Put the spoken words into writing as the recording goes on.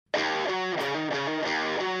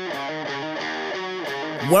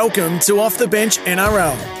Welcome to Off the Bench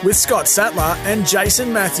NRL with Scott Sattler and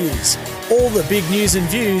Jason Matthews. All the big news and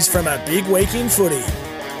views from a big week in footy.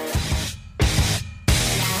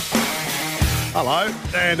 Hello,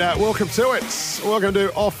 and welcome to it. Welcome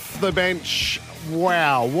to Off the Bench.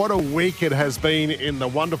 Wow, what a week it has been in the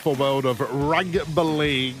wonderful world of rugby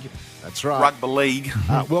league. That's right. Rugby league.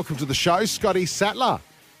 Welcome to the show, Scotty Sattler.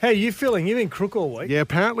 How are you feeling? You've been crook all week. Yeah,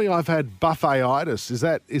 apparently I've had buffetitis. Is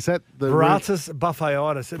that the Baratus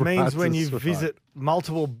buffetitis. It means when you Baratus, visit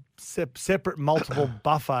multiple separate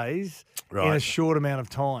buffets in a Right. short amount of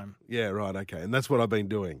time. Yeah, right, okay. And that's what I've been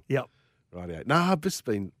doing. Yep. Right, yeah. No, I've just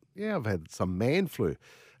been, I've had some man flu.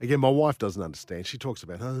 Again, my wife doesn't understand. She talks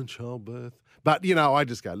about, childbirth. But, I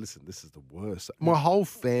just go, listen, this is the worst. My whole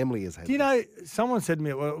family has had Do you this. know, someone said to me,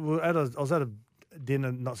 I was at a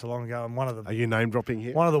dinner not so long ago, and one of Are you name dropping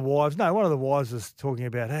here? the wives was talking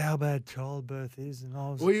about how bad childbirth is, and I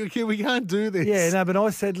was We can't do this. yeah, no, but I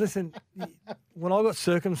said, listen, when I got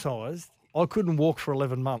circumcised, I couldn't walk for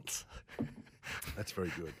 11 months. That's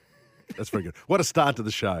very good. That's very good. What a start to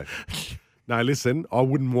the show. No, listen, I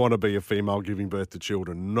wouldn't want to be a female giving birth to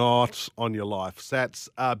children. Not on your life. Sats,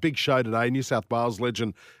 big show today. New South Wales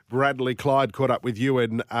legend Bradley Clyde caught up with you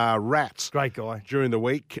and Rat Great guy. during the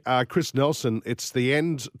week. Chris Nelson, it's the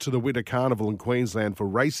end to the Winter Carnival in Queensland for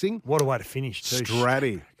racing. What a way to finish, too.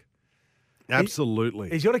 Stratty. Absolutely.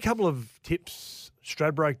 He's got a couple of tips,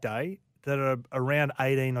 Stradbroke Day, that are around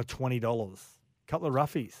 $18 or $20. A couple of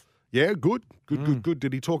roughies. Yeah, good. Good.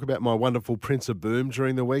 Did he talk about my wonderful Prince of Boom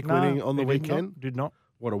during the week, winning on the he weekend? Did not.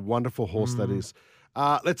 What a wonderful horse that is.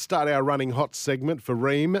 Let's start our running hot segment for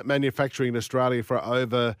Ream, manufacturing in Australia for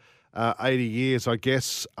over 80 years, I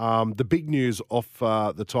guess. The big news off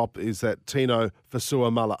the top is that Tino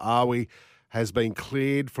Fasua-Malaawi has been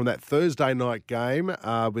cleared from that Thursday night game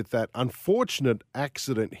with that unfortunate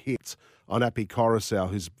accident hit on Api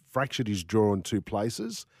Coruscant, who's fractured his jaw in two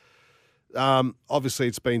places. Obviously,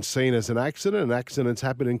 it's been seen as an accident, and accidents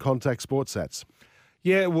happen in contact sports sats.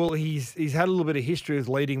 Yeah, well, he's had a little bit of history of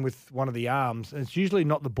leading with one of the arms. And it's usually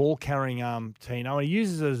not the ball-carrying arm, Tino. And he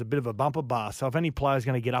uses it as a bit of a bumper bar. So if any player's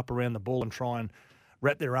going to get up around the ball and try and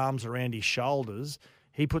wrap their arms around his shoulders,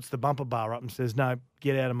 he puts the bumper bar up and says, no,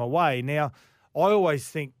 get out of my way. Now, I always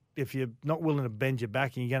think if you're not willing to bend your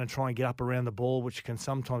back and you're going to try and get up around the ball, which can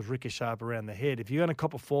sometimes ricochet up around the head, if you're going to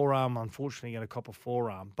cop a forearm, unfortunately, you're going to cop a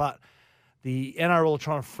forearm. But the NRL are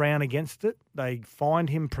trying to frown against it. They fined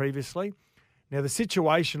him previously. Now, the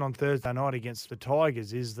situation on Thursday night against the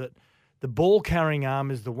Tigers is that the ball-carrying arm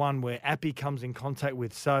is the one where Api comes in contact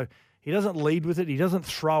with. So he doesn't lead with it. He doesn't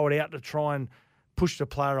throw it out to try and push the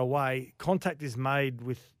player away. Contact is made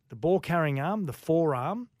with the ball-carrying arm, the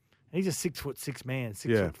forearm. And he's a 6'6" man,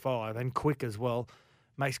 6'5", and quick as well.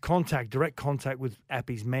 Makes direct contact with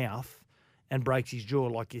Api's mouth and breaks his jaw,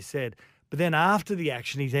 like you said. But then after the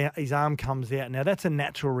action, his arm comes out. Now, that's a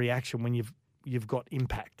natural reaction when you've got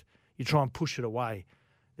impact. You try and push it away.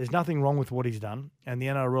 There's nothing wrong with what he's done. And the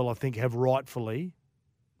NRL, I think, have rightfully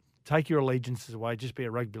take your allegiances away, just be a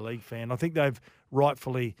rugby league fan. I think they've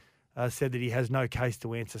rightfully said that he has no case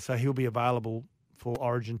to answer, so he'll be available for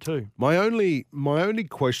Origin 2. My only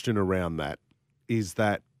question around that is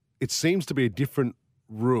that it seems to be a different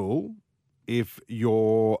rule if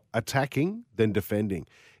you're attacking than defending.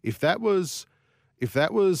 If that was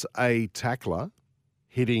a tackler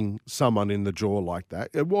hitting someone in the jaw like that,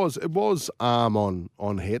 it was arm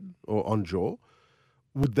on head or on jaw,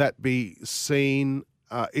 would that be seen?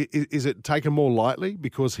 Is it taken more lightly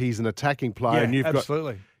because he's an attacking player? Yeah, and you've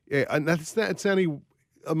absolutely. And that's only.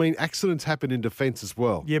 I mean, accidents happen in defence as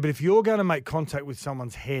well. Yeah, but if you're going to make contact with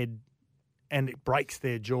someone's head and it breaks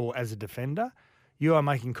their jaw as a defender, you are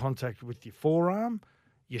making contact with your forearm,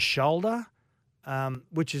 your shoulder,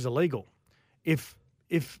 which is illegal. If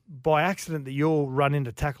by accident that you'll run in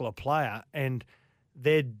to tackle a player and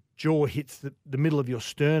their jaw hits the middle of your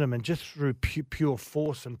sternum and just through pure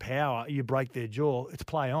force and power you break their jaw, it's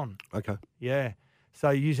play on. Okay. Yeah. So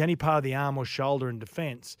use any part of the arm or shoulder in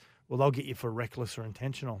defence, well, they'll get you for reckless or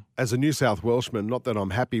intentional. As a New South Welshman, not that I'm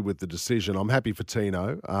happy with the decision. I'm happy for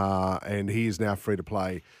Tino, and he is now free to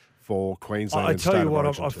play for Queensland. I and tell State you of what,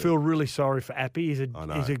 Origin I too. feel really sorry for Api. He's I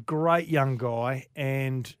know. a great young guy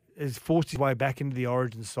and has forced his way back into the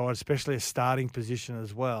Origin side, especially a starting position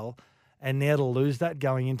as well. And now to lose that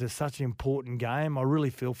going into such an important game, I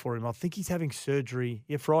really feel for him. I think he's having surgery.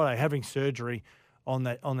 Yeah, Friday, having surgery on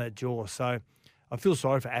that jaw. So I feel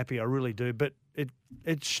sorry for Api, I really do. But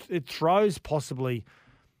it throws possibly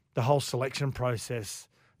the whole selection process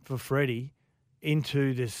for Freddie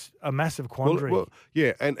into a massive quandary. Well,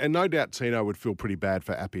 yeah, and no doubt Tino would feel pretty bad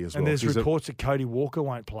for Appy as well. And there's reports that Cody Walker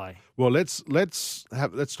won't play. Well, let's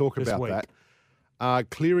talk about that.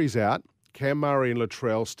 Cleary's out. Cam Murray and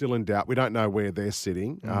Latrell still in doubt. We don't know where they're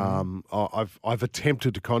sitting. I've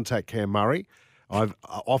attempted to contact Cam Murray. I've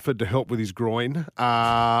offered to help with his groin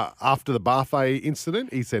after the buffet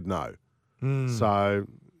incident. He said no. So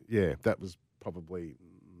yeah, that was probably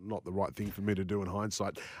not the right thing for me to do in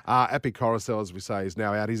hindsight. Appy Coruscant, as we say, is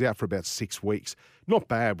now out. He's out for about 6 weeks. Not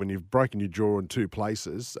bad when you've broken your jaw in 2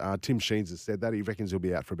 places. Tim Sheens has said that. He reckons he'll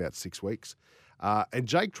be out for about 6 weeks. And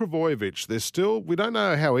Jake Trbojevic, we don't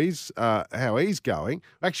know how he's going.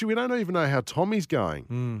 Actually, we don't even know how Tommy's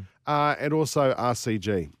going. And also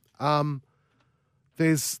RCG.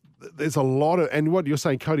 There's a lot of, and what you're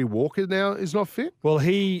saying, Cody Walker now is not fit? Well,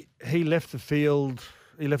 he left the field.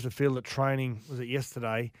 He left the field at training, was it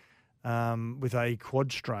yesterday, with a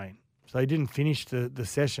quad strain. So he didn't finish the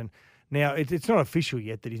session. Now, it's not official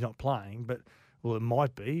yet that he's not playing, but, well, it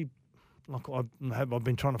might be. Like I've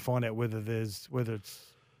been trying to find out whether it's...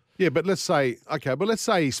 Yeah, but let's say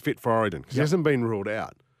he's fit for Origin because he hasn't been ruled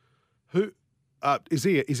out. Who is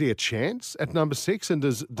he a chance at number 6? And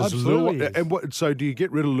does Luai, and so do you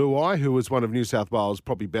get rid of Luai, who was one of New South Wales'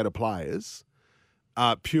 probably better players,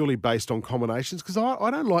 purely based on combinations? Because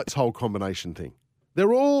I don't like this whole combination thing.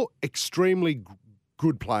 They're all extremely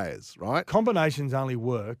good players, right? Combinations only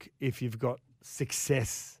work if you've got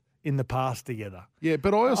success in the past together. Yeah,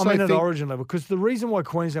 but I also think at Origin level, because the reason why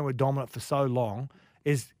Queensland were dominant for so long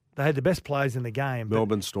is they had the best players in the game.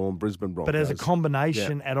 Melbourne Storm, Brisbane Broncos. But as a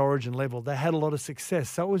combination at Origin level, they had a lot of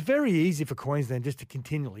success. So it was very easy for Queensland just to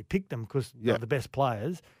continually pick them because they're the best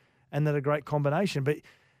players and they're a great combination. But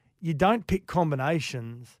you don't pick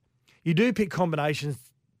combinations. You do pick combinations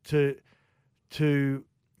to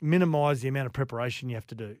minimise the amount of preparation you have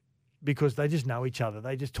to do, because they just know each other.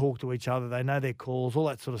 They just talk to each other. They know their calls, all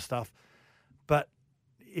that sort of stuff. But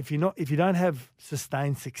if you don't have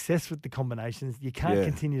sustained success with the combinations, you can't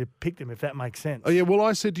continue to pick them, if that makes sense. Oh, yeah. Well,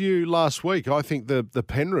 I said to you last week, I think the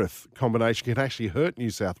Penrith combination can actually hurt New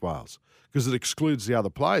South Wales because it excludes the other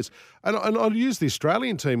players. And I'll use the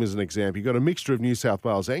Australian team as an example. You've got a mixture of New South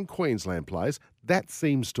Wales and Queensland players. That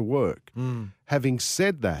seems to work. Having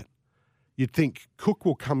said that, you'd think Cook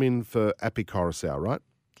will come in for Appy Coruscant, right?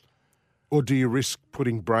 Or do you risk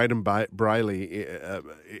putting Braden Brayley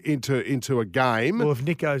into a game? Well, if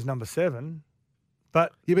Nico's number 7,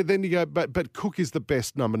 but then you go, but Cook is the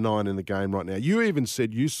best number 9 in the game right now. You even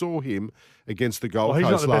said you saw him against the Gold Coast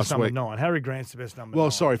last week. He's not the best number 9. Harry Grant's the best number 9.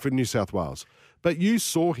 Well, sorry, for New South Wales. But you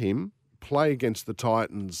saw him play against the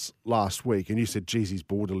Titans last week, and you said, geez, his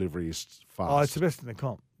ball delivery is fast. Oh, it's the best in the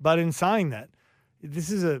comp. But in saying that,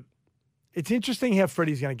 it's interesting how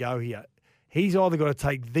Freddie's going to go here. He's either got to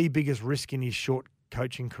take the biggest risk in his short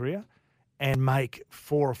coaching career and make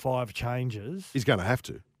 4 or 5 changes. He's going to have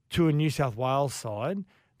to a New South Wales side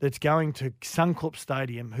that's going to Suncorp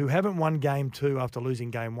Stadium, who haven't won Game 2 after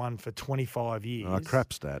losing Game 1 for 25 years. Oh,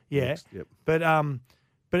 crap stat. Yeah. Yep.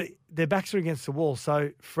 But their backs are against the wall,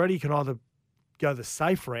 so Freddie can either go the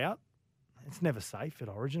safe route. It's never safe at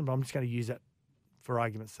Origin, but I'm just going to use that for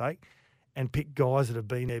argument's sake, and pick guys that have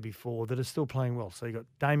been there before that are still playing well. So you've got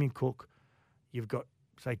Damien Cook. You've got,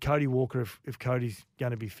 say, Cody Walker if Cody's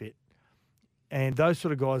going to be fit. And those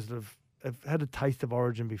sort of guys that have had a taste of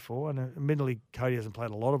Origin before. And admittedly, Cody hasn't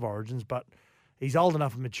played a lot of Origins, but he's old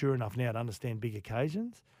enough and mature enough now to understand big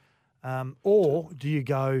occasions. Or do you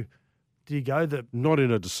go the... Not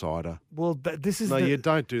in a decider. Well, this is... No, you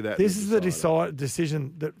don't do that. This is the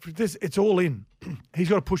decision that... It's all in. He's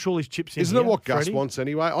got to push all his chips in. Isn't it what Gus wants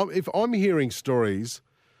anyway? If I'm hearing stories,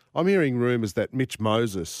 I'm hearing rumours that Mitch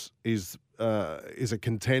Moses is a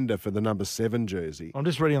contender for the number 7 jersey. I'm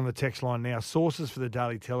just reading on the text line now. Sources for the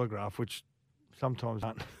Daily Telegraph, which sometimes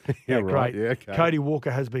aren't right. great. Yeah, okay. Cody Walker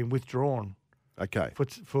has been withdrawn. Okay.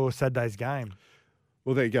 For Saturday's game.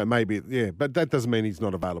 Well, there you go. Maybe, yeah, but that doesn't mean he's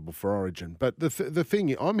not available for Origin. But the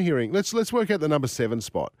thing I'm hearing, let's work out the number 7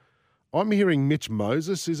 spot. I'm hearing Mitch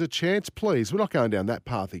Moses is a chance. Please, we're not going down that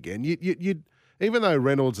path again. You'd even though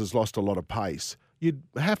Reynolds has lost a lot of pace, you'd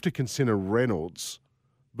have to consider Reynolds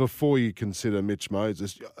before you consider Mitch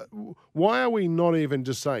Moses. Why are we not even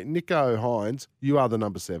just saying, Nico Hines, you are the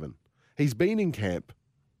number 7? He's been in camp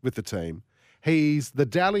with the team. He's the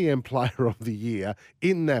Dally M Player of the Year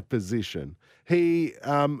in that position. He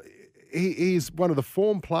is one of the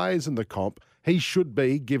form players in the comp. He should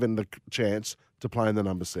be given the chance to play in the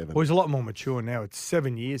number 7. Well, he's a lot more mature now. It's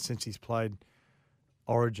 7 years since he's played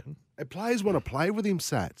Origin. And players want to play with him,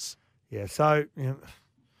 Sats. Yeah, so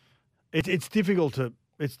it's difficult to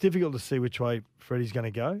it's difficult to see which way Freddie's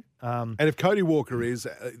going to go. And if Cody Walker is,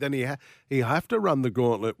 then he have to run the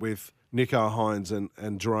gauntlet with Nico Hines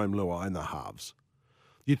and Jerome Luai in the halves.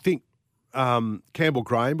 You'd think Campbell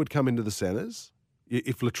Graham would come into the centres.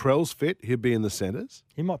 If Latrell's fit, he'd be in the centres.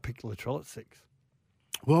 He might pick Latrell at 6.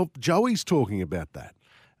 Well, Joey's talking about that.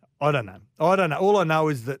 I don't know. All I know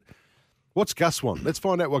is that... What's Gus want? Let's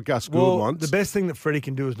find out what Gus Gould wants. The best thing that Freddie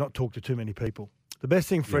can do is not talk to too many people. The best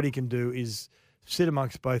thing Freddie can do is sit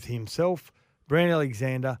amongst both himself, Brand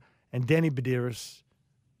Alexander, and Danny Badiris,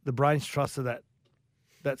 the brains trust of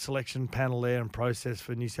that selection panel there and process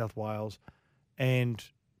for New South Wales, and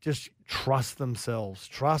just trust themselves,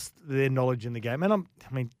 trust their knowledge in the game. And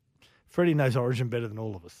Freddie knows Origin better than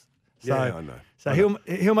all of us. So, yeah, I know. So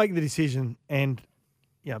he'll make the decision, and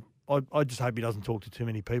I just hope he doesn't talk to too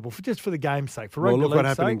many people just for the game's sake. For rugby look what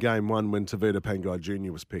league's happened in sake. Game 1 when Tavita Pangai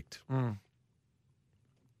Jr. was picked. You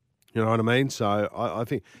know what I mean? So I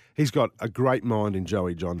think he's got a great mind in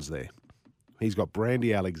Joey Johns there. He's got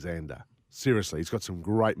Brandy Alexander. Seriously, he's got some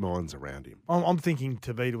great minds around him. I'm thinking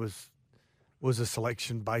Tavita was a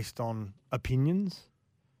selection based on opinions.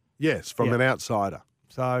 Yes, from an outsider.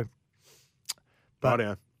 So, but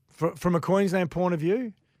Right from a Queensland point of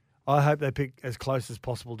view, I hope they pick as close as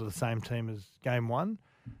possible to the same team as Game 1.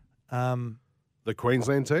 The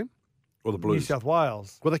Queensland team or the Blues? New South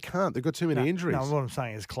Wales. Well, they can't. They've got too many injuries. No, what I'm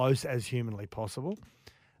saying is close as humanly possible.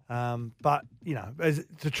 But,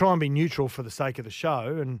 to try and be neutral for the sake of the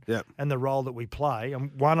show and the role that we play.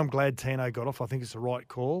 One, I'm glad Tino got off. I think it's the right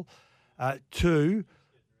call. Two,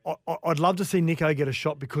 I'd love to see Nico get a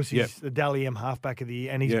shot because he's the Dally M halfback of the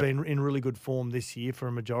year and he's been in really good form this year for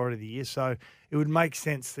a majority of the year. So it would make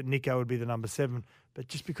sense that Nico would be the number 7. But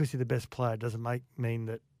just because you're the best player doesn't mean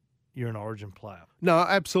that you're an Origin player. No,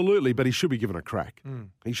 absolutely, but he should be given a crack.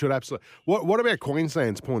 He should absolutely. What about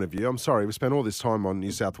Queensland's point of view? I'm sorry, we spent all this time on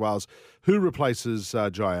New South Wales. Who replaces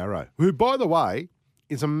Jai Arrow? Who, by the way,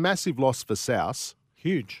 is a massive loss for South.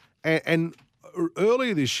 Huge. And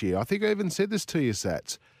earlier this year, I think I even said this to you,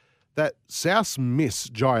 Sats, that Souths miss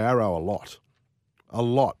Jai Arrow a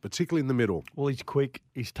lot, particularly in the middle. Well, he's quick,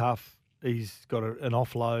 he's tough, he's got an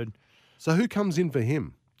offload. So who comes in for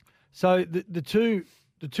him? So the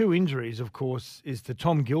two injuries, of course, is to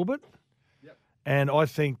Tom Gilbert, and I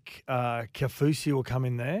think Kafusi will come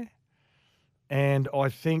in there, and I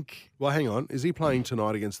think... Well, hang on. Is he playing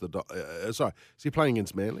tonight against the... is he playing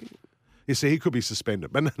against Manly? You see, he could be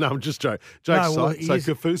suspended. But no, I'm just joking. So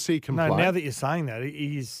Kafusi can play. Now that you're saying that,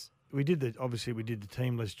 we did the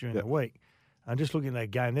team list during the week. And just looking at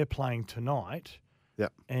that game, they're playing tonight.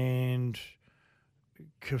 Yep. And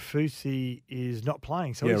Kafusi is not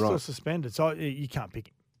playing, so he's still suspended. So you can't pick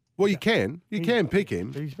him. Well, you can. You can pick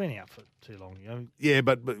him. But he's been out for too long. Yeah,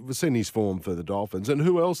 but we've seen his form for the Dolphins. And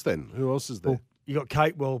who else then? Who else is there? Well, you got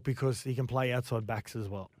Catewell because he can play outside backs as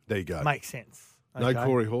well. There you go. Makes sense. Okay. No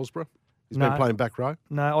Corey Horsburgh? He's been playing back row?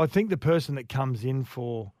 No, I think the person that comes in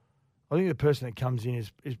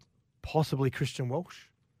is possibly Christian Welsh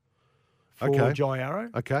for Jai Arrow.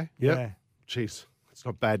 Okay. Yep. Yeah. Jeez, it's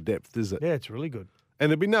not bad depth, is it? Yeah, it's really good. And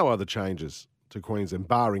there'll be no other changes to Queensland,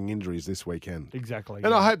 barring injuries this weekend. Exactly.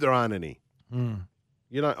 And I hope there aren't any.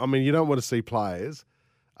 You don't want to see players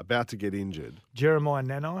about to get injured. Jeremiah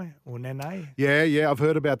Nanai or Nene? Yeah, I've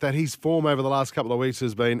heard about that. His form over the last couple of weeks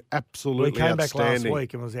has been absolutely outstanding. He came back last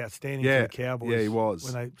week and was outstanding for the Cowboys. Yeah, he was.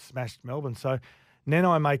 When they smashed Melbourne. So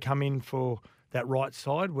Nanai may come in for that right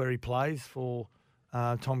side where he plays for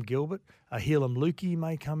Tom Gilbert. Helam Lukey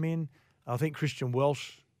may come in. I think Christian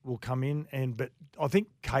Welsh will come in. But I think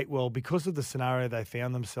Catewell, because of the scenario they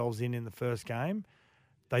found themselves in the first game,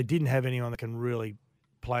 they didn't have anyone that can really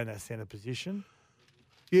play in that centre position.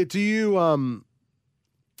 Yeah, do you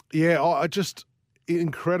I just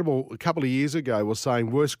incredible. A couple of years ago was saying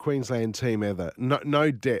worst Queensland team ever.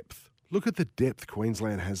 No depth. Look at the depth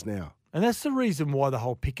Queensland has now. And that's the reason why the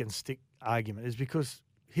whole pick and stick argument is because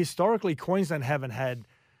historically Queensland haven't had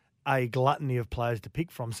a gluttony of players to pick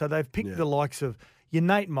from. So they've picked the likes of your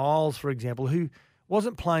Nate Miles, for example, who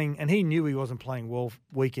wasn't playing, and he knew he wasn't playing well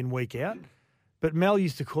week in, week out. But Mel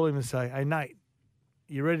used to call him and say, "Hey, Nate,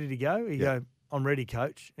 you ready to go?" He'd go, "I'm ready,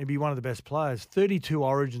 coach." He'd be one of the best players. 32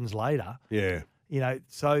 Origins later. Yeah.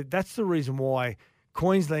 So that's the reason why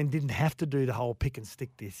Queensland didn't have to do the whole pick and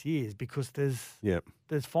stick this year, is because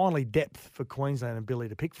there's finally depth for Queensland and ability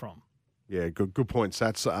to pick from. Yeah, good point,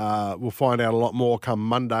 Sats. We'll find out a lot more come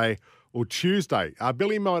Monday or Tuesday.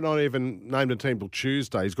 Billy might not even name the team till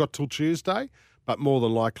Tuesday. He's got till Tuesday, but more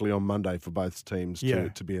than likely on Monday for both teams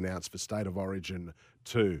to be announced for State of Origin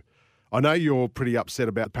 2. I know you're pretty upset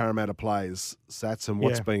about Parramatta players, Sats, and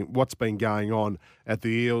what's been going on at the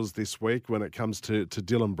Eels this week when it comes to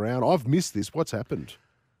Dylan Brown. I've missed this. What's happened?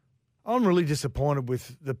 I'm really disappointed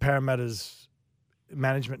with the Parramatta's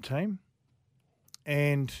management team.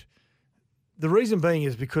 And the reason being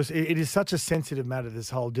is because it is such a sensitive matter, this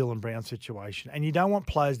whole Dylan Brown situation. And you don't want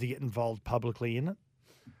players to get involved publicly in it.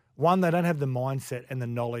 One, they don't have the mindset and the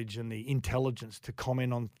knowledge and the intelligence to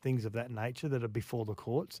comment on things of that nature that are before the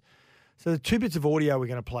courts. So the two bits of audio we're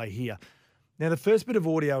going to play here. Now, the first bit of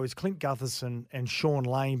audio is Clint Gutherson and Sean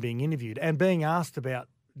Lane being interviewed and being asked about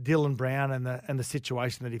Dylan Brown and the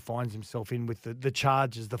situation that he finds himself in with the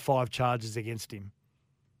charges, the 5 charges against him.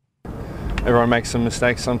 Everyone makes some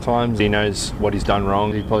mistakes sometimes. He knows what he's done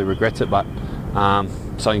wrong. He probably regrets it, but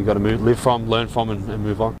something you've got to live from, learn from and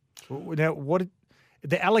move on. Now, what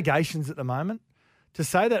the allegations at the moment, to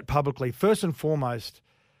say that publicly, first and foremost,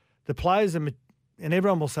 the players are, and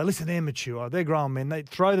everyone will say, listen, they're mature, they're grown men. They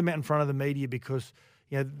throw them out in front of the media because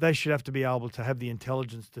they should have to be able to have the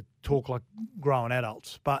intelligence to talk like grown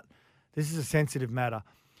adults. But this is a sensitive matter.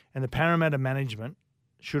 And the Parramatta management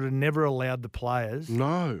should have never allowed the players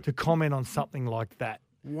to comment on something like that.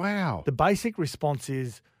 Wow. The basic response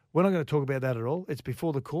is, we're not going to talk about that at all. It's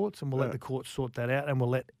before the courts, and we'll let the courts sort that out, and we'll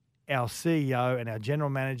let our CEO and our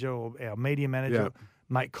general manager or our media manager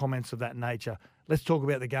make comments of that nature. Let's talk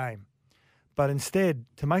about the game. But instead,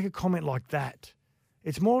 to make a comment like that,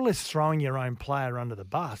 it's more or less throwing your own player under the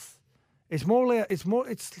bus. It's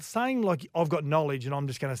saying like, I've got knowledge and I'm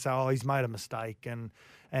just going to say, oh, he's made a mistake and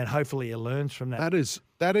hopefully he learns from that.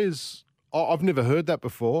 That is I've never heard that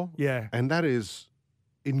before. Yeah. And that is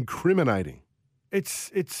incriminating.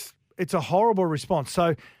 It's a horrible response.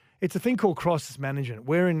 So it's a thing called crisis management.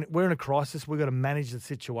 We're in a crisis. We've got to manage the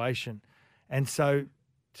situation. And so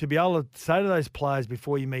to be able to say to those players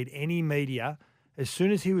before you meet any media, as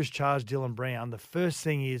soon as he was charged, Dylan Brown, the first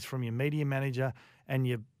thing is from your media manager and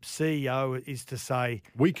your CEO is to say,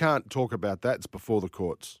 we can't talk about that. It's before the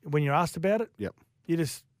courts. When you're asked about it, yep, you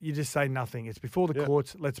just say nothing. It's before the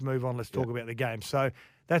courts. Let's move on. Let's talk about the game. So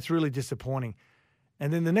that's really disappointing.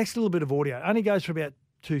 And then the next little bit of audio only goes for about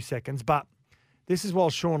 2 seconds, but this is while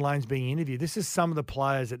Sean Lane's being interviewed. This is some of the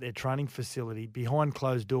players at their training facility behind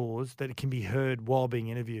closed doors that can be heard while being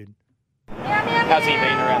interviewed. How's he been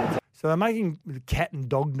around? So they're making cat and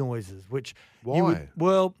dog noises, which why?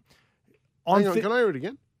 Hang on, can I hear it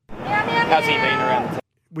again? How's he been around?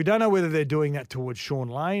 We don't know whether they're doing that towards Sean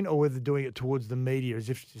Lane or whether they're doing it towards the media, as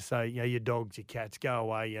if to say, your dogs, your cats, go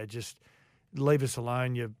away. Just leave us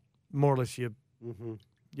alone. You're more or less you're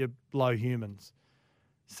low humans.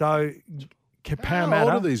 So Parramatta,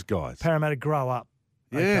 how old are these guys? Parramatta, grow up.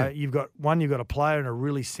 Yeah. Okay? You've got a player in a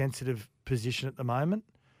really sensitive position at the moment.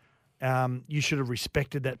 You should have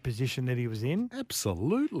respected that position that he was in.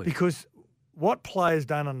 Absolutely. Because what players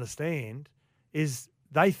don't understand is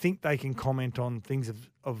they think they can comment on things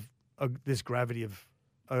of this gravity of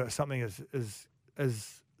something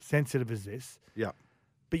as sensitive as this. Yeah.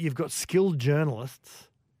 But you've got skilled journalists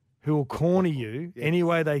who will corner you any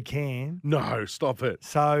way they can. No, stop it.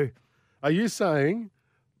 So are you saying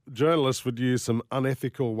journalists would use some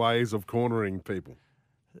unethical ways of cornering people?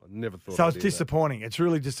 I never thought. So it's disappointing. It's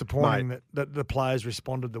really disappointing that the players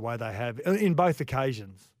responded the way they have in both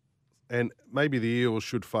occasions. And maybe the Eels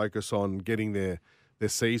should focus on getting their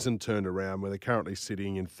season turned around, where they're currently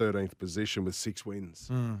sitting in 13th position with 6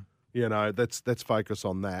 wins. Let's focus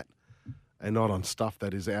on that and not on stuff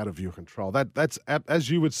that is out of your control. That's as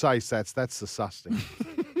you would say, Sats. That's disgusting.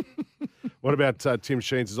 What about Tim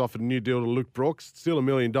Sheens has offered a new deal to Luke Brooks? Still $1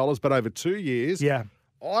 million, but over 2 years. Yeah.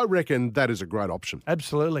 I reckon that is a great option.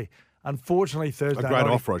 Absolutely. Unfortunately, Thursday night,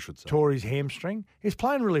 offer, I should say. Tore his hamstring. He's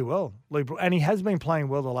playing really well, Luke Brooks, and he has been playing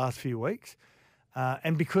well the last few weeks.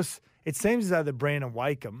 And because it seems as though that Brandon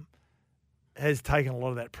Wakeham has taken a lot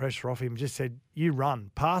of that pressure off him, just said, you run,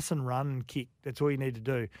 pass and run and kick. That's all you need to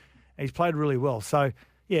do. And he's played really well. So,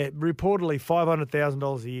 reportedly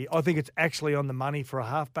 $500,000 a year. I think it's actually on the money for a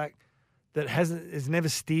halfback that has never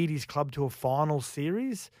steered his club to a final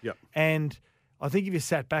series. Yep. And I think if you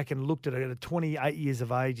sat back and looked at it at 28 years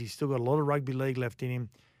of age, he's still got a lot of rugby league left in him.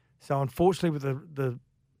 So unfortunately with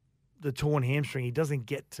the torn hamstring, he doesn't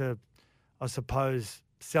get to, I suppose,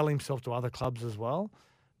 sell himself to other clubs as well.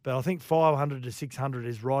 But I think 500 to 600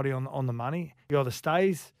 is right on the money. He either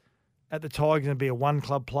stays at the Tigers and be a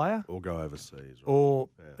one-club player. Or go overseas. Right? Or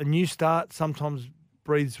a new start sometimes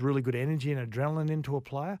breathes really good energy and adrenaline into a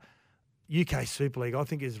player. UK Super League, I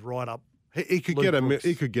think, is right up. He could get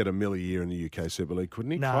 $1 million a year in the UK Super League,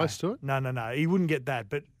 couldn't he? No, Close to it? No. He wouldn't get that.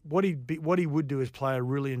 But what he would do is play a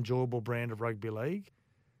really enjoyable brand of rugby league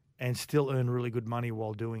and still earn really good money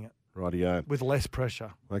while doing it. Rightio. with less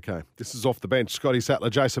pressure. Okay, this is Off the Bench. Scotty Sattler,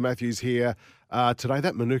 Jason Matthews here. Today,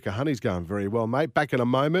 that Manuka honey's going very well, mate. Back in a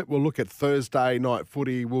moment. We'll look at Thursday night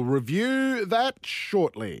footy. We'll review that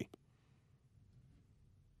shortly.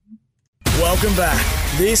 Welcome back.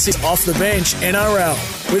 This is Off the Bench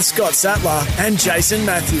NRL with Scott Sattler and Jason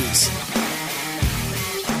Matthews.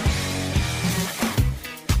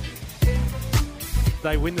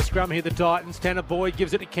 They win the scrum here, the Titans. Tanner Boyd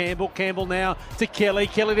gives it to Campbell. Campbell now to Kelly.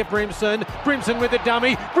 Kelly to Brimson. Brimson with the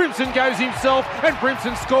dummy. Brimson goes himself and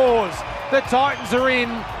Brimson scores. The Titans are in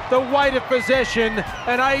the weight of possession,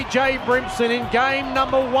 and AJ Brimson in game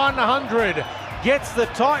number 100 gets the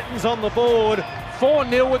Titans on the board.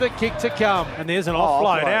 4-0 with a kick to come. And there's an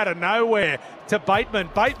offload out of nowhere to Bateman.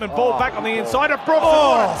 Bateman ball back on the inside of Brooks.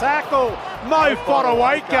 What a tackle. Mo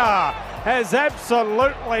Fodawaker has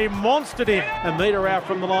absolutely monstered him. A metre out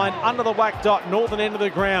from the line, under the whack dot, northern end of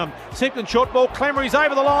the ground. Simpson short ball, Clemmer,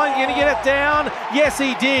 over the line, going to get it down. Yes,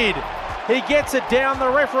 he did. He gets it down.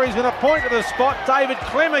 The referee's going to point to the spot. David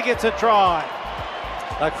Clemmer gets a try.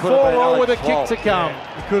 4-all with a kick to come.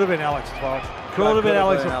 Yeah, it could have been Alex as well. Could have been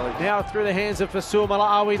Alex. Now through the hands of Fasul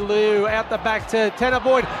Malawi Liu. Out the back to Tanner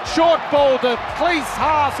Boyd. Short ball to Cleese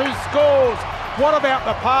Haas, who scores. What about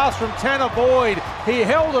the pass from Tanner Boyd? He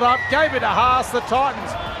held it up, gave it to Haas. The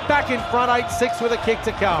Titans back in front, 8-6 with a kick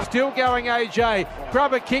to come. Still going AJ.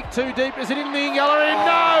 Grab a kick too deep. Is it in the Ingala end?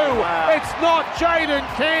 No! It's not. Jaden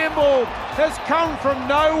Campbell has come from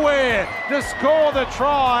nowhere to score the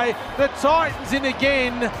try. The Titans in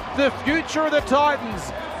again. The future of the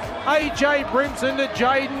Titans. AJ Brimson to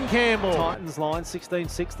Jaden Campbell. Titans line,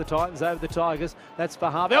 16-6, the Titans over the Tigers. That's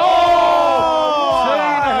for Harvey.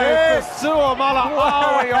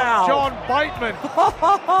 John Bateman.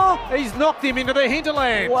 He's knocked him into the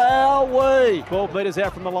hinterland. Wowee. 12 metres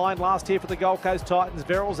out from the line, last here for the Gold Coast Titans.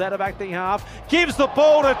 Verrills out of acting half. Gives the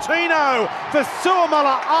ball to Tino for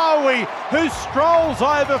Suamala-Awi, who strolls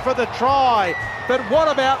over for the try. But what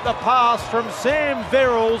about the pass from Sam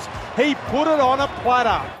Verrills? He put it on a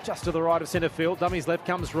platter. Just to the right of centre field. Dummies left,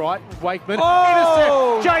 comes right. Wakeman.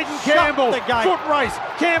 Intercept. Jaden Campbell. Foot race.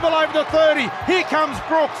 Campbell over the 30. Here comes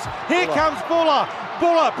Brooks. Here comes Buller.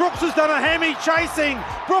 Brooks has done a hammy chasing.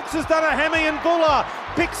 Brooks has done a hammy and Buller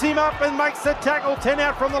picks him up and makes the tackle. 10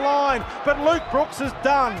 out from the line. But Luke Brooks is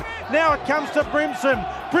done. Now it comes to Brimson.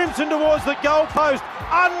 Brimson towards the goal post.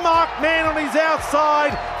 Unmarked man on his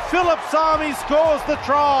outside. Philip Sami scores the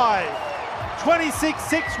try.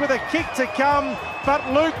 26-6 with a kick to come, but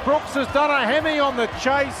Luke Brooks has done a hemi on the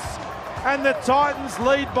chase, and the Titans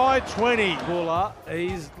lead by 20. Buller,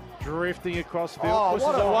 he's drifting across field,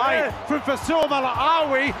 pushes away from Fasul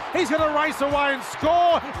Malaawi. He's going to race away and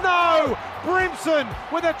score. No! Brimson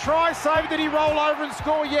with a try save. Did he roll over and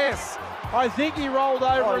score? Yes. I think he rolled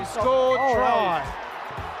over and scored. Try.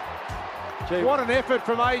 What an effort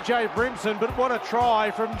from AJ Brimson, but what a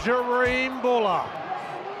try from Jareem Buller.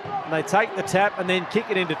 And they take the tap and then kick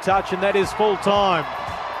it into touch, and that is full time.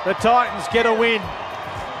 The Titans get a win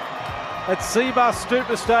at Seabus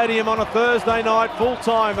Stupa Stadium on a Thursday night, full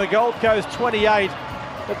time. The Gold Coast 28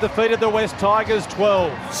 that defeated the West Tigers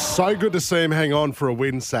 12. So good to see him hang on for a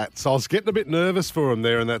win, Sat. So I was getting a bit nervous for him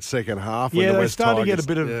there in that second half. Yeah, they started to get a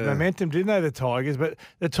bit of momentum, didn't they, the Tigers? But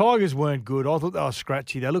the Tigers weren't good. I thought they were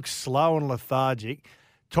scratchy. They looked slow and lethargic.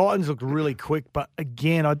 Titans looked really quick. But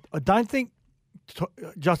again, I don't think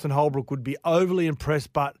Justin Holbrook would be overly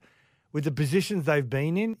impressed, but with the positions they've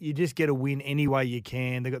been in, you just get a win any way you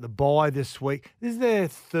can. They've got the bye this week. This is their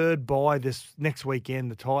third bye this next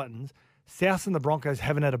weekend, the Titans. South and the Broncos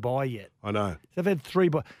haven't had a bye yet. I know. They've had 3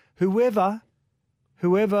 bye. Whoever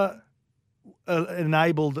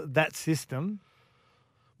enabled that system.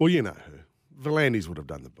 Well, you know who. Volandis would have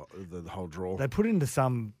done the whole draw. They put it into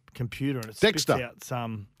some computer and it Dexter. spits out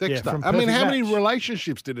some. Dexter. Yeah, I mean, how many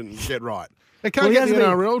relationships didn't get right? They can't get the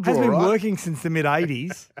NRL draw, right? Has been right? working since the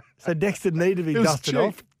mid-'80s, so Dexter needed to be dusted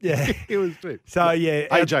off. Yeah. It was cheap. So, yeah.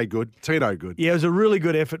 AJ good, Tino good. Yeah, it was a really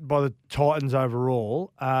good effort by the Titans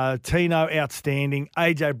overall. Tino, outstanding.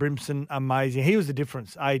 AJ Brimson, amazing. He was the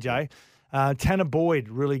difference, AJ. Tanner Boyd,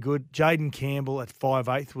 really good. Jaden Campbell at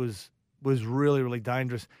 5'8" was really, really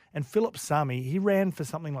dangerous. And Philip Sami, he ran for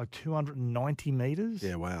something like 290 metres.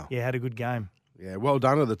 Yeah, wow. Yeah, had a good game. Yeah, well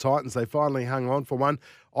done to the Titans. They finally hung on for one.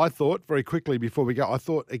 I thought, very quickly before we go,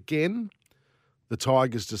 again, the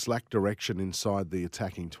Tigers just lacked direction inside the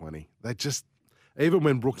attacking 20. They just, even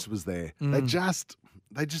when Brooks was there, they just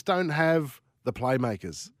don't have the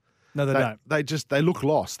playmakers. No, they don't. They look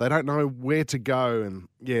lost. They don't know where to go. And,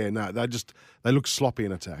 they look sloppy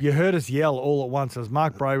in attack. You heard us yell all at once. It was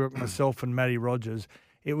Mark Braybrook, myself, and Matty Rogers.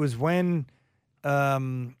 It was when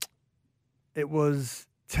it was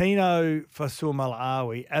Tino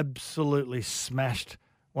Fasuamaleaui absolutely smashed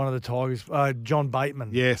one of the Tigers, John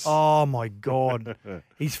Bateman. Yes. Oh, my God.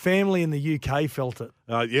 His family in the UK felt it.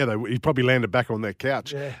 He probably landed back on that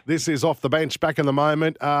couch. Yeah. This is Off the Bench, back in the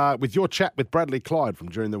moment, with your chat with Bradley Clyde from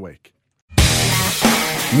during the week.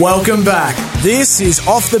 Welcome back. This is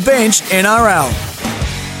Off the Bench NRL.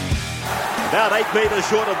 About 8 metres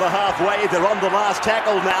short of the halfway. They're on the last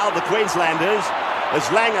tackle now, the Queenslanders. As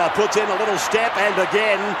Langer puts in a little step and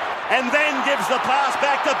again, and then gives the pass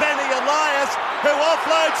back to Benny Elias, who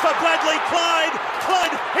offloads for Bradley Clyde.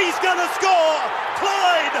 Clyde, he's going to score.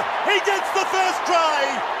 Clyde, he gets the first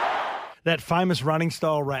try. That famous running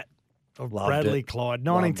style rat of Bradley Clyde.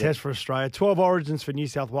 19 tests for Australia, 12 origins for New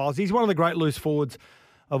South Wales. He's one of the great loose forwards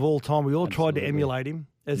of all time. We all tried to emulate him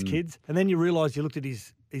as kids. And then you realise you looked at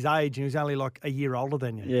his age and he was only like a year older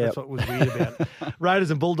than you. Yep. That's what was weird about it.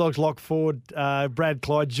 Raiders and Bulldogs lock forward. Brad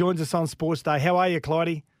Clyde joins us on Sports Day. How are you,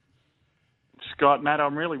 Clydey? Scott, Matt,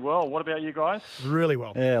 I'm really well. What about you guys? Really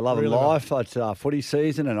well. Yeah, loving really life. Well. It's footy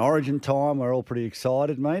season and Origin time. We're all pretty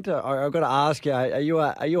excited, mate. I've got to ask you: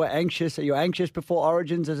 Are you anxious? Are you anxious before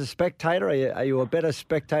Origins as a spectator? Are you a better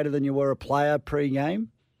spectator than you were a player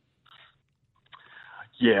pre-game?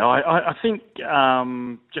 Yeah, I think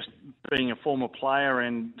just being a former player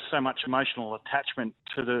and so much emotional attachment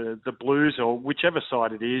to the Blues or whichever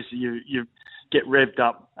side it is, you get revved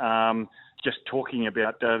up. Just talking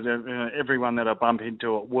about everyone that I bump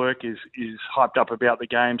into at work is hyped up about the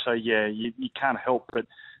game. So, yeah, you can't help but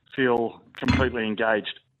feel completely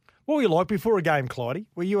engaged. What were you like before a game, Clydey?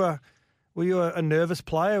 Were you a nervous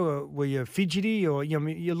player? Or were you fidgety? Or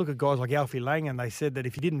you look at guys like Alfie Lang, and they said that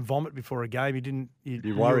if you didn't vomit before a game,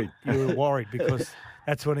 you're worried. You were worried because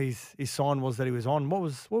that's when his sign was that he was on.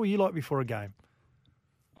 What were you like before a game?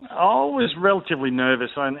 I was relatively nervous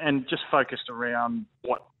and just focused around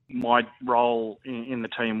what my role in the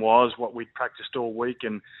team was, what we'd practiced all week,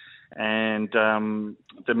 and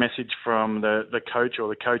the message from the coach or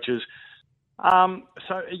the coaches.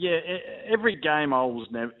 So, yeah, every game I was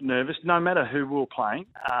nervous, no matter who we were playing,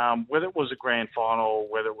 whether it was a grand final,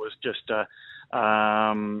 whether it was just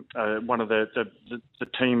one of the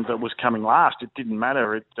team that was coming last. It didn't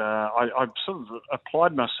matter. I sort of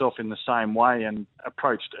applied myself in the same way and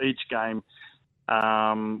approached each game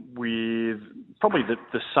with probably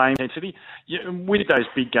the same intensity. With those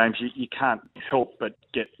big games, you can't help but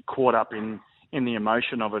get caught up in the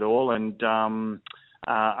emotion of it all, and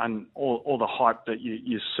all the hype that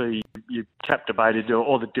you see, you're captivated,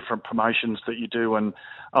 all the different promotions that you do, and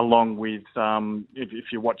along with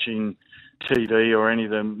if you're watching TV or any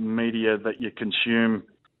of the media that you consume,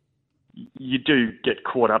 you do get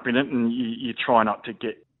caught up in it, and you try not to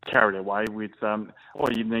get carried away with.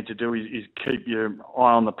 All you need to do is keep your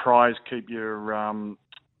eye on the prize, keep your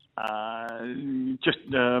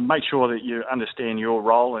make sure that you understand your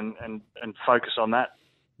role and focus on that.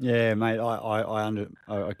 Yeah, mate,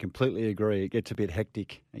 I completely agree. It gets a bit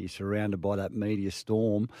hectic. You're surrounded by that media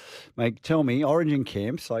storm. Mate, tell me, Origin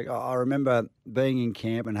camps, like I remember being in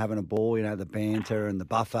camp and having a ball, the banter and the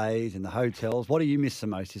buffets and the hotels. What do you miss the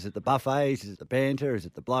most? Is it the buffets? Is it the banter? Is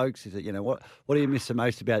it the blokes? Is it, what do you miss the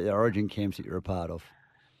most about the Origin camps that you're a part of?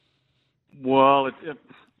 Well,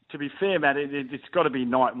 to be fair, Matt, it's got to be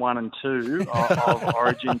night 1 and 2 of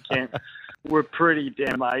Origin camp. Were pretty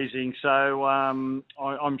damn amazing. So I'm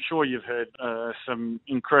sure you've heard some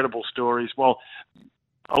incredible stories. Well,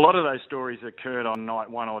 a lot of those stories occurred on night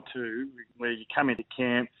 1 or 2, where you come into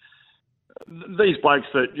camp. These blokes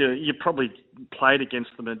that you probably played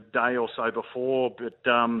against them a day or so before, but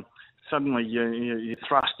suddenly you're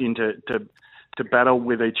thrust into battle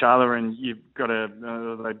with each other, and you've got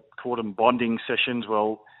they call them bonding sessions.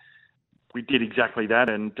 Well, we did exactly that,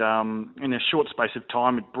 and in a short space of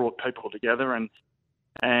time, it brought people together, and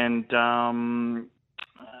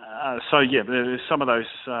so yeah, there's some of those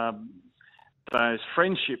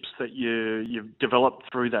friendships that you've developed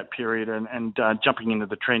through that period, and jumping into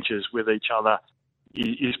the trenches with each other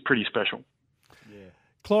is pretty special. Yeah,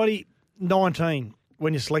 Clydey, 19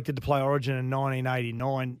 when you're selected to play Origin in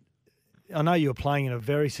 1989. I know you were playing in a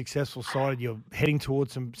very successful side. You're heading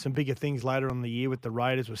towards some bigger things later on in the year with the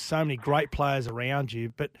Raiders, with so many great players around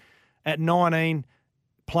you. But at 19,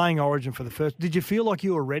 playing Origin for the first, did you feel like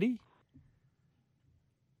you were ready?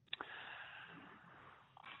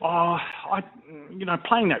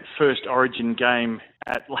 Playing that first Origin game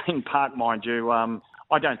at Lane Park, mind you,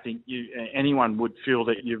 I don't think anyone would feel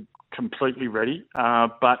that you're completely ready.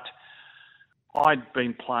 But I'd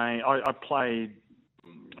been playing. I played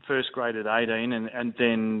first grade at 18, and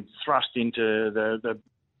then thrust into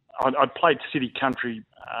I played City Country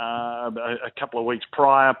a couple of weeks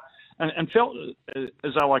prior, and felt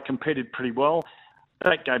as though I competed pretty well.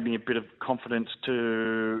 That gave me a bit of confidence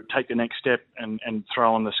to take the next step and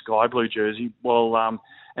throw on the sky blue jersey. Well,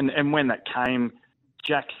 and when that came,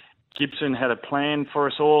 Jack Gibson had a plan for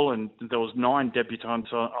us all, and there was 9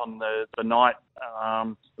 debutants on the night.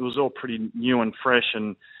 It was all pretty new and fresh,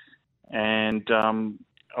 and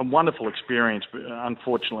a wonderful experience. But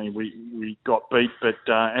unfortunately, we got beat,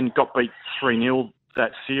 and got beat 3-0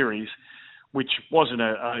 that series, which wasn't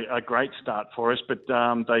a great start for us. But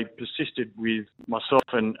they persisted with myself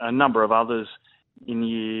and a number of others in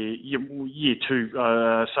year 2.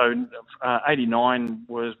 So 89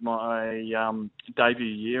 was my debut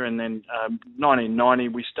year, and then 1990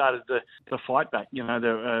 we started the fight back.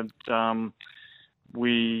 I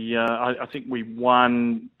think we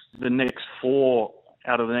won the next 4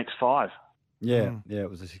 out of the next 5. Yeah, it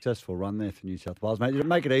was a successful run there for New South Wales, mate. Did it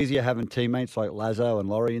make it easier having teammates like Lazo and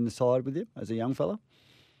Laurie in the side with you as a young fella?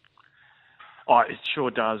 Oh, it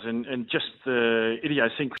sure does, and just the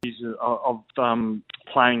idiosyncrasies of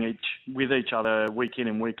playing with each other week in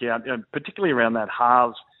and week out, particularly around that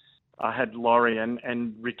halves. I had Laurie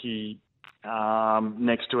and Ricky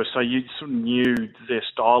next to us, so you sort of knew their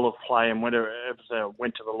style of play, and whenever they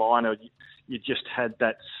went to the line, or you just had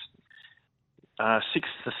that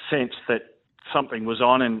sixth sense that something was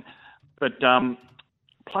on, but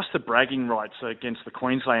plus the bragging rights against the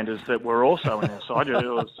Queenslanders that were also in our side. It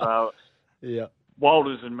was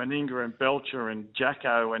Walters and Meninga and Belcher and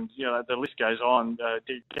Jacko, and the list goes on.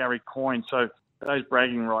 Gary Coyne. So those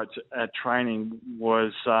bragging rights at training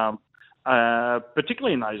was,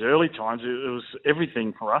 particularly in those early times, it was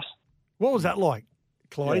everything for us. What was that like,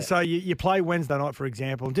 Clyde? Yeah. So you play Wednesday night, for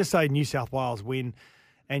example, and just say New South Wales win,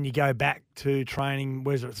 and you go back to training,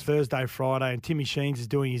 whether it's Thursday, Friday, and Timmy Sheens is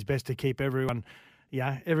doing his best to keep everyone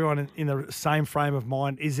in the same frame of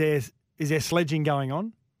mind. Is there sledging going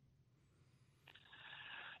on?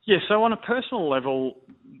 Yeah, so on a personal level,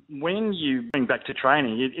 when you bring back to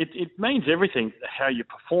training, it means everything, how you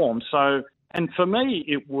perform. So, and for me,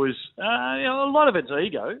 it was a lot of it's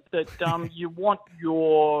ego, that you want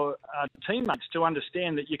your teammates to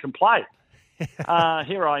understand that you can play.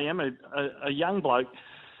 Here I am, a young bloke,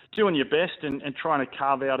 doing your best and trying to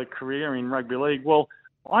carve out a career in rugby league. Well,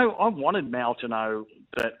 I wanted Mal to know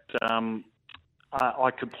that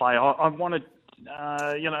I could play. I wanted,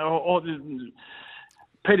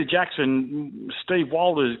 Peter Jackson, Steve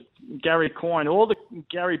Walters, Gary Coyne,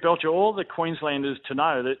 Gary Belcher, all the Queenslanders to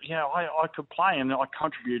know that I could play, and I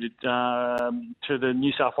contributed to the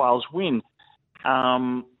New South Wales win.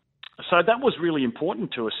 So that was really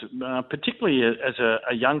important to us, particularly as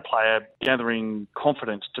a young player, gathering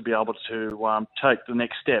confidence to be able to take the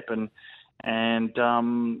next step. So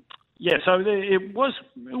it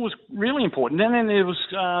was really important. And then there was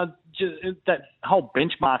that whole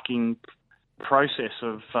benchmarking process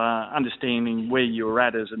of understanding where you were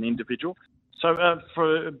at as an individual. So,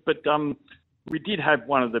 we did have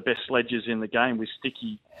one of the best sledges in the game with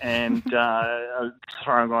Sticky, and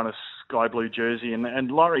throwing on a sky blue jersey,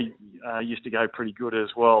 and Laurie used to go pretty good as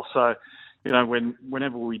well. So,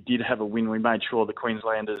 whenever we did have a win, we made sure the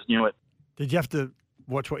Queenslanders knew it. Did you have to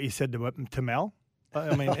watch what you said to Mel?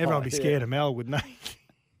 I mean, everyone would be scared of Mel, wouldn't they?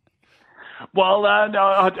 Well,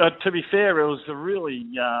 no. To be fair, it was a really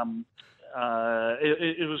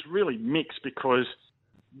it was really mixed, because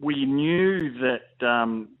we knew that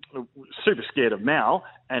super scared of Mal,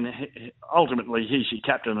 and ultimately he's your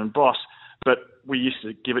captain and boss, but we used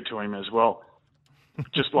to give it to him as well.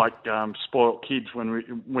 Just like spoiled kids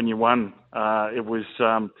when you won. It was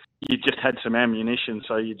you just had some ammunition,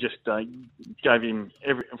 so you just gave him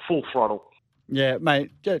full throttle. Yeah,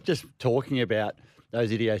 mate, just talking about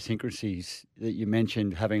those idiosyncrasies that you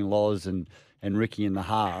mentioned, having Loz and Ricky in the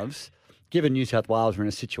halves, given New South Wales were in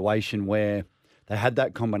a situation where they had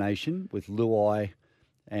that combination with Luai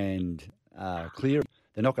and Clear,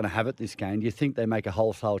 they're not going to have it this game. Do you think they make a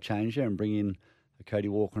wholesale change there and bring in a Cody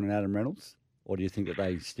Walker and Adam Reynolds? Or do you think that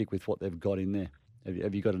they stick with what they've got in there?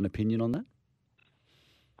 Have you got an opinion on that?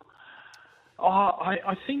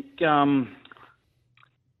 I think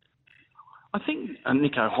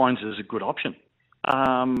Nico Hines is a good option.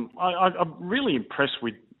 I'm really impressed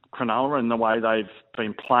with Cronulla and the way they've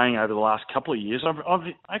been playing over the last couple of years.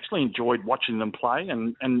 I've actually enjoyed watching them play,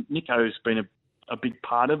 and Nico's been a big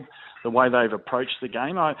part of the way they've approached the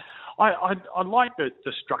game. I like the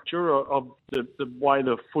structure of the way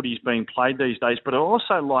the footy's being played these days, but I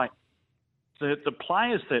also like the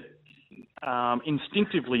players that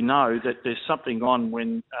instinctively know that there's something on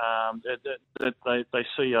when that they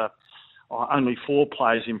see only 4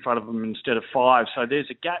 players in front of them instead of 5. So there's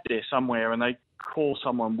a gap there somewhere, and they call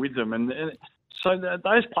someone with them. And So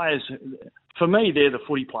those players, for me, they're the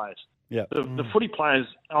footy players. Yeah. The footy players,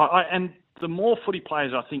 and the more footy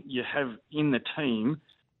players I think you have in the team,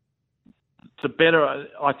 the better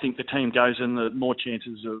I think the team goes and the more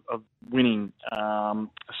chances of winning.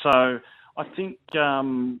 So I think,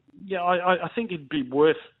 I think it'd be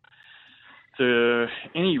worth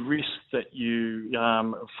any risk that you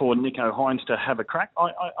for Nico Hines to have a crack.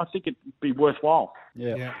 I think it'd be worthwhile.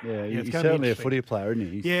 Yeah. It's He's gonna be certainly a interesting. footy player,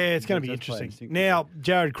 isn't he? It's going to be interesting. Now,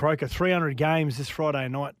 Jared Croker, 300 games this Friday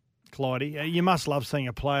night, Clydie. You must love seeing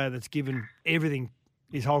a player that's given everything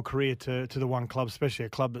his whole career to the one club, especially a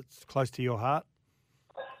club that's close to your heart.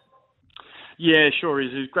 Yeah, sure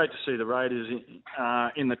is. It's great to see the Raiders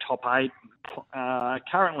in the top 8.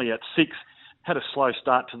 Currently at 6, had a slow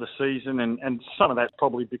start to the season, and some of that's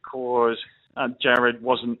probably because Jared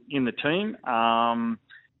wasn't in the team.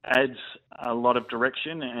 Adds a lot of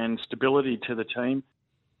direction and stability to the team.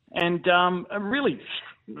 And a really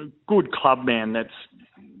good club man that's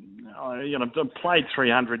played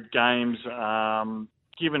 300 games,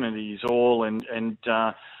 given it his all, and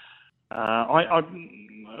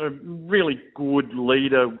a really good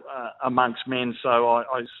leader amongst men. So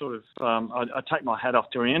I sort of I take my hat off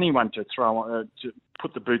to anyone to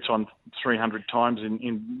put the boots on 300 times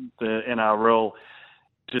in the NRL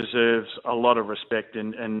deserves a lot of respect.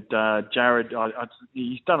 And Jared,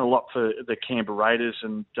 he's done a lot for the Canberra Raiders,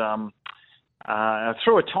 and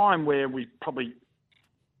through a time where we probably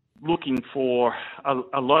looking for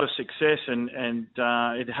a lot of success, and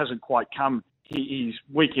it hasn't quite come. He's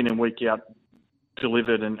week in and week out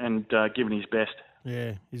delivered and given his best.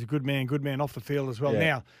 Yeah, he's a good man off the field as well. Yeah.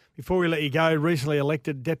 Now, before we let you go, recently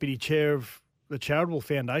elected Deputy Chair of the Charitable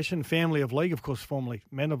Foundation, Family of League, of course, formerly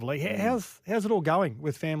Men of League. How's it all going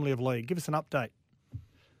with Family of League? Give us an update.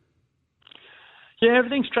 Yeah,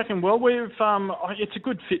 everything's tracking well. It's a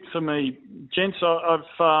good fit for me, gents.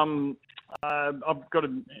 I've got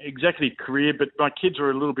an executive career, but my kids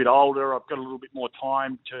are a little bit older. I've got a little bit more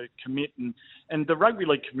time to commit, and the rugby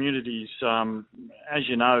league communities, as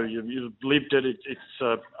you know, you've lived it. It's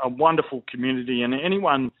a wonderful community, and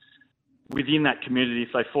anyone within that community, if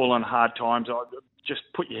they fall on hard times, just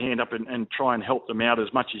put your hand up and try and help them out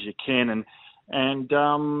as much as you can. And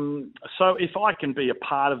so if I can be a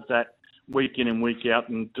part of that week in and week out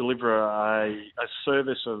and deliver a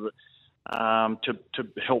service of to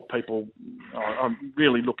help people, I'm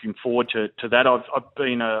really looking forward to that. I've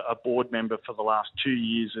been a board member for the last 2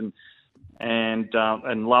 years and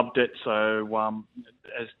loved it. So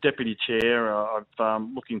as deputy chair,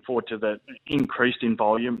 I'm looking forward to that increased in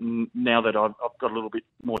volume now that I've got a little bit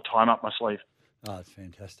more time up my sleeve. Oh, that's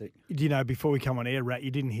fantastic. Do you know, before we come on air, Rat, you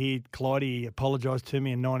didn't hear Clydie apologise to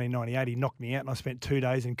me in 1998. He knocked me out and I spent 2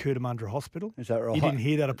 days in Cootamundra Hospital. Is that right? You didn't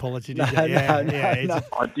hear that apology, did you? No, Yeah,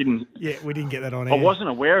 I didn't. Yeah, we didn't get that on air. I wasn't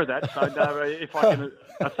aware of that, so if I can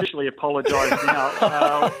officially apologise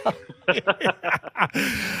now.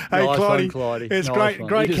 Hey, Nice one, Clydie, Clydie. it's Nice great one.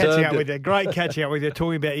 You catching deserved up it. with you. Great catching up with you,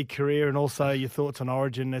 talking about your career and also your thoughts on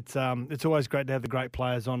Origin. It's always great to have the great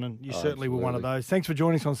players on, and you certainly were one of those. Thanks for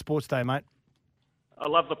joining us on Sports Day, mate. I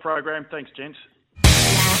love the program. Thanks, gents.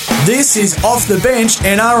 This is Off the Bench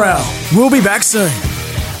NRL. We'll be back soon.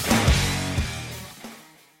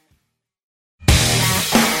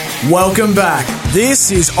 Welcome back. This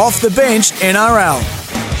is Off the Bench NRL.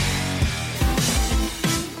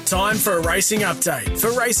 Time for a racing update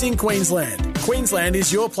for Racing Queensland. Queensland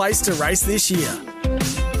is your place to race this year.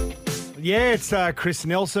 Yeah, it's Chris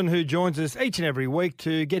Nelson who joins us each and every week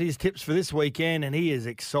to get his tips for this weekend, and he is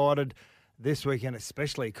excited this weekend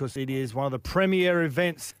especially because it is one of the premier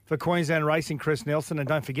events for Queensland racing, Chris Nelson. And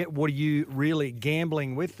don't forget, what are you really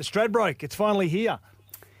gambling with? The Stradbroke, it's finally here.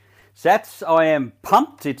 Sats, I am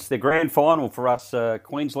pumped. It's the grand final for us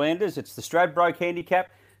Queenslanders. It's the Stradbroke Handicap,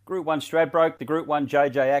 Group 1 Stradbroke, the Group 1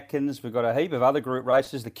 JJ Atkins. We've got a heap of other group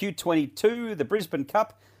races, the Q22, the Brisbane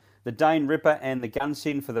Cup, the Dane Ripper and the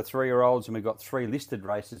Gunsin for the 3-year-olds, and we've got 3 listed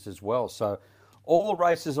races as well. So all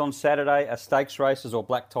races on Saturday are stakes races or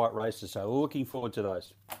black type races, so we're looking forward to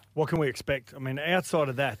those. What can we expect? I mean, outside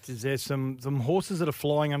of that, is there some horses that are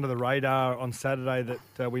flying under the radar on Saturday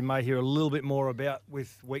that we may hear a little bit more about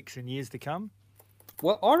with weeks and years to come?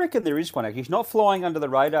 Well, I reckon there is one actually. He's not flying under the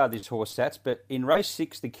radar, this horse, Sats, but in race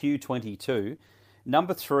 6, the Q22,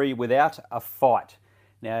 number 3, Without a Fight.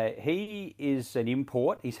 Now, he is an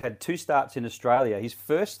import. He's had 2 starts in Australia. His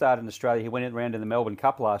first start in Australia, he went around in the Melbourne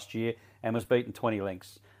Cup last year and was beaten 20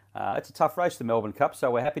 lengths. It's a tough race, the Melbourne Cup,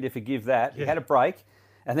 so we're happy to forgive that. Yeah. He had a break,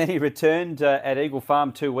 and then he returned at Eagle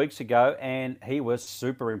Farm 2 weeks ago, and he was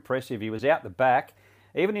super impressive. He was out the back.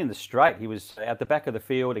 Even in the straight, he was out the back of the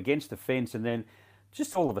field against the fence, and then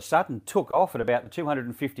just all of a sudden took off at about the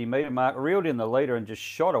 250 metre mark, reeled in the leader and just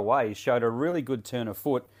shot away. He showed a really good turn of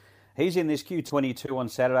foot. He's in this Q22 on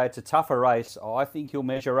Saturday. It's a tougher race. I think he'll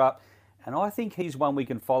measure up, and I think he's one we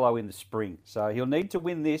can follow in the spring. So he'll need to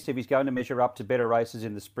win this if he's going to measure up to better races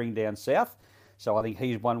in the spring down south. So I think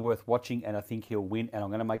he's one worth watching, and I think he'll win, and I'm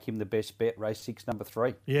going to make him the best bet, race 6, number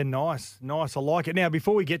 3. Yeah, nice. I like it. Now,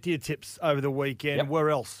 before we get to your tips over the weekend, where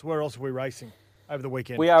else? Where else are we racing over the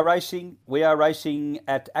weekend? We are racing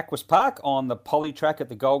at Aquas Park on the Poly track at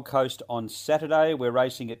the Gold Coast on Saturday. We're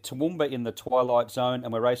racing at Toowoomba in the Twilight Zone,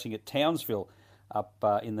 and we're racing at Townsville up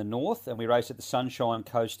in the north, and we race at the Sunshine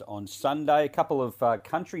Coast on Sunday. A couple of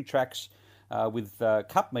country tracks with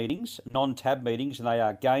cup meetings, non-tab meetings, and they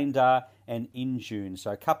are Gayndah and Injune.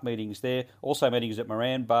 So cup meetings there. Also meetings at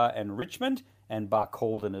Moranbah and Richmond and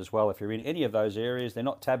Barcaldine as well. If you're in any of those areas, they're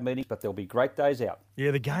not tab meetings, but there'll be great days out.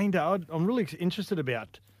 Yeah, the Gayndah, I'm really interested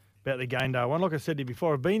about the Gayndah one. Like I said to you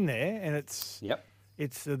before, I've been there, and it's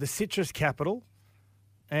the citrus capital,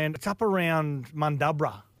 and it's up around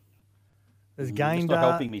Mundubbera. There's Gayndah. It's not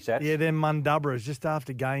helping me, Sats. Yeah, then Mundubbera is just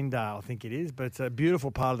after Gayndah, I think it is. But it's a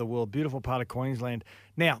beautiful part of the world, beautiful part of Queensland.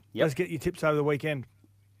 Now, let's get your tips over the weekend.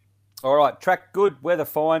 All right, track good, weather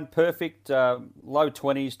fine, perfect, low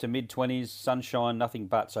 20s to mid 20s, sunshine, nothing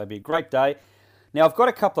but. So it'll be a great day. Now, I've got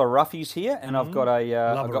a couple of roughies here, and I've got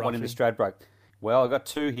one in the Stradbroke. Well, I've got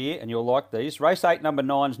 2 here, and you'll like these. Race 8, number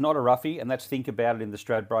 9 is not a roughie, and that's Think About It in the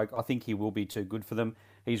Stradbroke. I think he will be too good for them.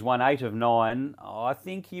 He's won 8 of 9. I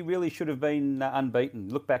think he really should have been unbeaten.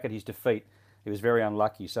 Look back at his defeat. He was very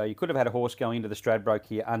unlucky. So you could have had a horse going into the Stradbroke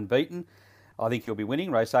here unbeaten. I think he'll be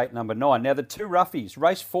winning. Race 8, number 9. Now, the 2 roughies.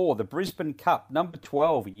 Race 4, the Brisbane Cup. Number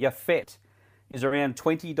 12, Yafet, is around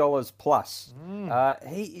 $20 plus.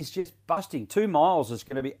 He is just busting. 2 miles is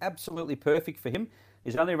going to be absolutely perfect for him.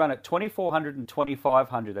 He's only run at 2,400 and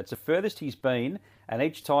 2,500. That's the furthest he's been, and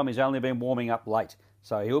each time he's only been warming up late.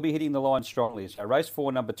 So he'll be hitting the line strongly. So race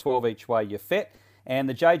 4, number 12 each way, Yafet. And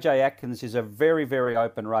the JJ Atkins is a very, very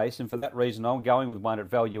open race, and for that reason, I'm going with one at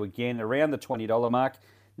value again, around the $20 mark.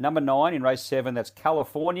 Number 9 in race 7, that's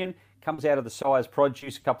Californian. Comes out of the Sires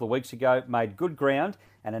Produce a couple of weeks ago, made good ground,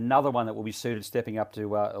 and another one that will be suited stepping up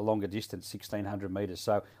to a longer distance, 1,600 metres.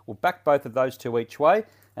 So we'll back both of those 2 each way,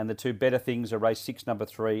 and the 2 better things are race 6, number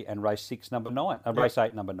 3, and race 6, number 9. Race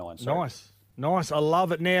 8, number 9. Sorry. Nice. I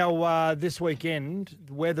love it. Now, this weekend,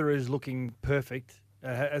 the weather is looking perfect,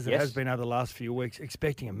 as it has been over the last few weeks.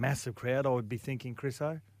 Expecting a massive crowd, I would be thinking,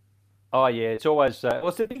 Chriso. Oh, yeah, it's always,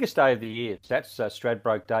 it's the biggest day of the year. That's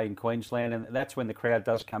Stradbroke Day in Queensland, and that's when the crowd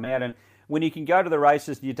does come out. And when you can go to the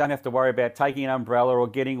races, you don't have to worry about taking an umbrella or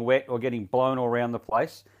getting wet or getting blown all around the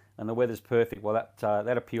place, and the weather's perfect. Well,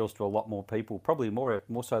 that appeals to a lot more people, probably more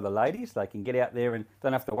so the ladies. They can get out there and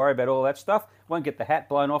don't have to worry about all that stuff. Won't get the hat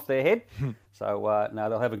blown off their head. So, no,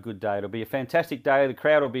 they'll have a good day. It'll be a fantastic day. The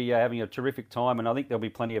crowd will be having a terrific time, and I think there'll be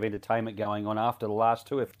plenty of entertainment going on after the last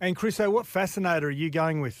 2. And, Chriso, what fascinator are you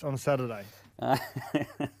going with on Saturday?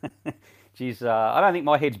 Geez, I don't think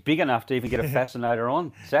my head's big enough to even get a fascinator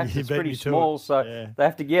on. It's pretty small, so they'll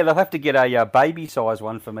have to get a baby size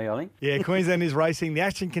one for me, I think. Yeah, Queensland is racing. The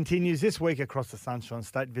action continues this week across the Sunshine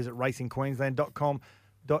State. Visit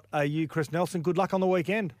racingqueensland.com.au. Chris Nelson, good luck on the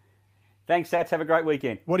weekend. Thanks, Sats. Have a great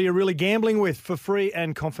weekend. What are you really gambling with? For free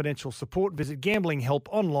and confidential support, visit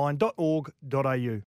gamblinghelponline.org.au.